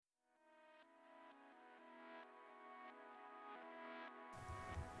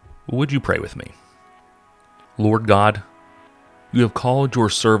Would you pray with me? Lord God, you have called your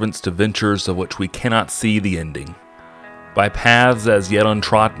servants to ventures of which we cannot see the ending, by paths as yet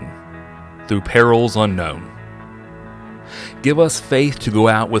untrodden, through perils unknown. Give us faith to go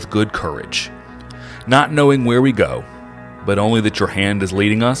out with good courage, not knowing where we go, but only that your hand is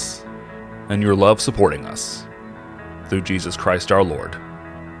leading us and your love supporting us. Through Jesus Christ our Lord.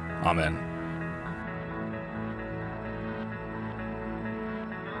 Amen.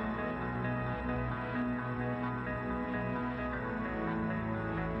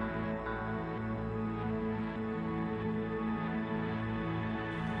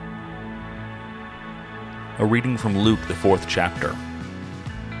 A reading from Luke, the 4th chapter.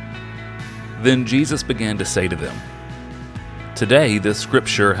 Then Jesus began to say to them, "Today this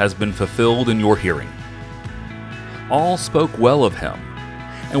scripture has been fulfilled in your hearing." All spoke well of him,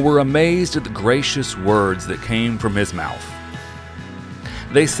 and were amazed at the gracious words that came from his mouth.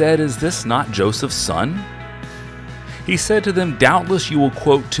 They said, "Is this not Joseph's son?" He said to them, "Doubtless you will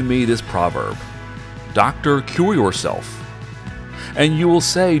quote to me this proverb, 'Doctor, cure yourself.' And you will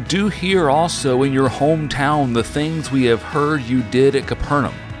say, 'Do here also in your hometown the things we have heard you did at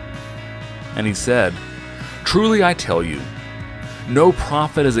Capernaum.' And he said, 'Truly I tell you, no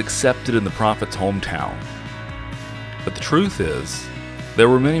prophet is accepted in the prophet's hometown. But the truth is, there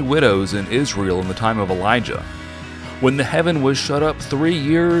were many widows in Israel in the time of Elijah, when the heaven was shut up 3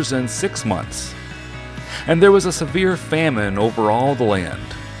 years and 6 months, and there was a severe famine over all the land.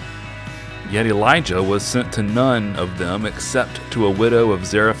 Yet Elijah was sent to none of them except to a widow of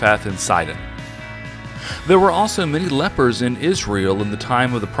Zarephath in Sidon. There were also many lepers in Israel in the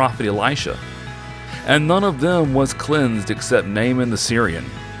time of the prophet Elisha, and none of them was cleansed except Naaman the Syrian.'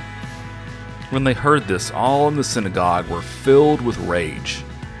 When they heard this, all in the synagogue were filled with rage.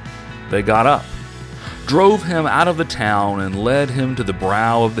 They got up, drove him out of the town, and led him to the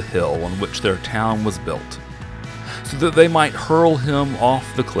brow of the hill on which their town was built, so that they might hurl him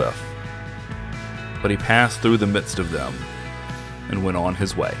off the cliff. But he passed through the midst of them and went on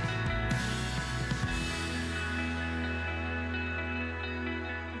his way."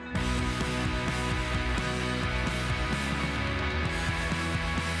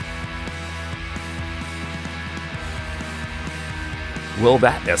 Well,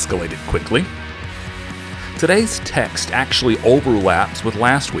 that escalated quickly. Today's text actually overlaps with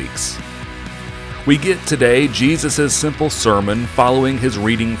last week's. We get today Jesus' simple sermon following his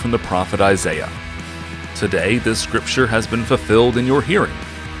reading from the prophet Isaiah. Today, this scripture has been fulfilled in your hearing.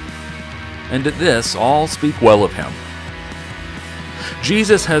 And at this, all speak well of him.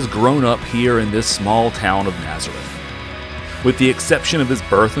 Jesus has grown up here in this small town of Nazareth. With the exception of his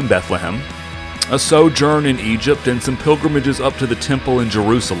birth in Bethlehem, a sojourn in Egypt, and some pilgrimages up to the temple in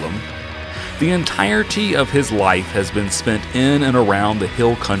Jerusalem, the entirety of his life has been spent in and around the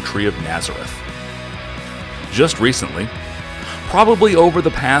hill country of Nazareth. Just recently, probably over the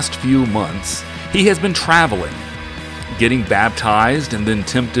past few months, he has been traveling, getting baptized and then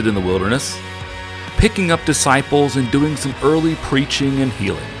tempted in the wilderness, picking up disciples and doing some early preaching and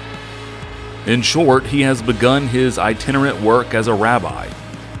healing. In short, he has begun his itinerant work as a rabbi,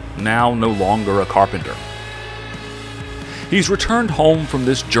 now no longer a carpenter. He's returned home from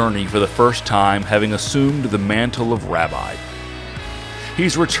this journey for the first time, having assumed the mantle of rabbi.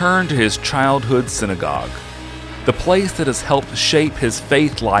 He's returned to his childhood synagogue, the place that has helped shape his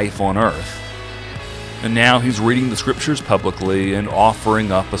faith life on earth. And now he's reading the scriptures publicly and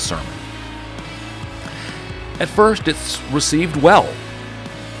offering up a sermon. At first, it's received well,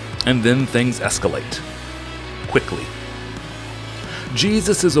 and then things escalate quickly.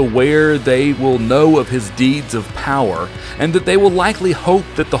 Jesus is aware they will know of his deeds of power, and that they will likely hope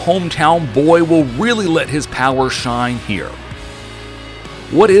that the hometown boy will really let his power shine here.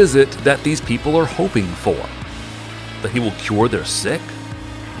 What is it that these people are hoping for? That he will cure their sick?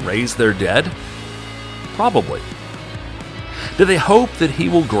 Raise their dead? Probably. Do they hope that he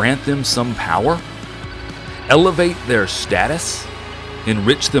will grant them some power? Elevate their status?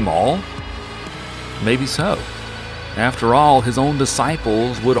 Enrich them all? Maybe so. After all, his own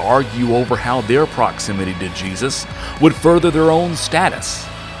disciples would argue over how their proximity to Jesus would further their own status.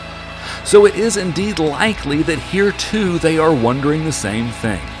 So it is indeed likely that here too they are wondering the same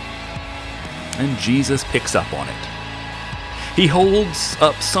thing. And Jesus picks up on it. He holds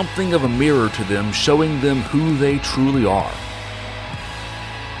up something of a mirror to them, showing them who they truly are.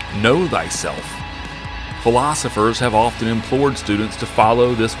 Know thyself. Philosophers have often implored students to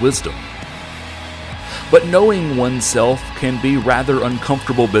follow this wisdom. But knowing oneself can be rather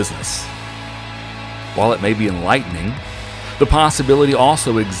uncomfortable business. While it may be enlightening, the possibility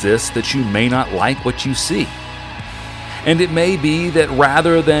also exists that you may not like what you see. And it may be that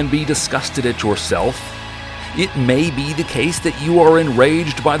rather than be disgusted at yourself, it may be the case that you are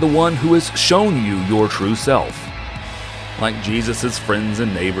enraged by the one who has shown you your true self, like Jesus' friends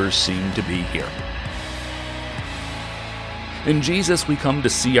and neighbors seem to be here. In Jesus, we come to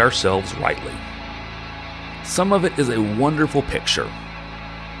see ourselves rightly. Some of it is a wonderful picture.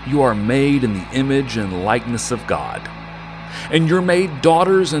 You are made in the image and likeness of God, and you're made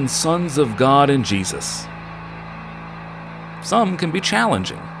daughters and sons of God in Jesus. Some can be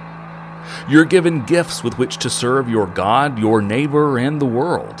challenging. You're given gifts with which to serve your God, your neighbor, and the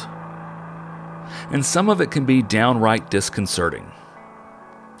world. And some of it can be downright disconcerting.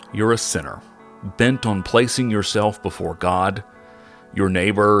 You're a sinner, bent on placing yourself before God, your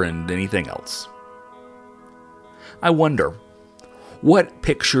neighbor, and anything else. I wonder, what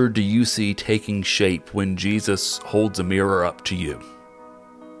picture do you see taking shape when Jesus holds a mirror up to you?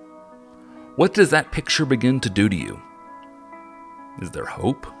 What does that picture begin to do to you? Is there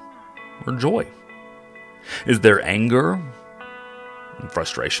hope or joy? Is there anger and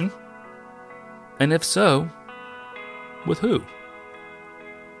frustration? And if so, with who?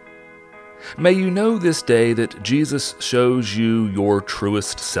 May you know this day that Jesus shows you your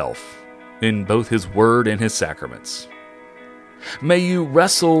truest self in both His Word and His sacraments. May you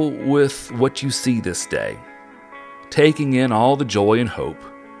wrestle with what you see this day, taking in all the joy and hope,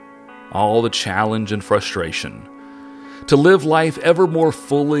 all the challenge and frustration, to live life ever more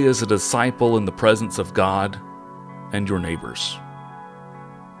fully as a disciple in the presence of God and your neighbors.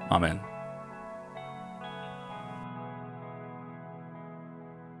 Amen.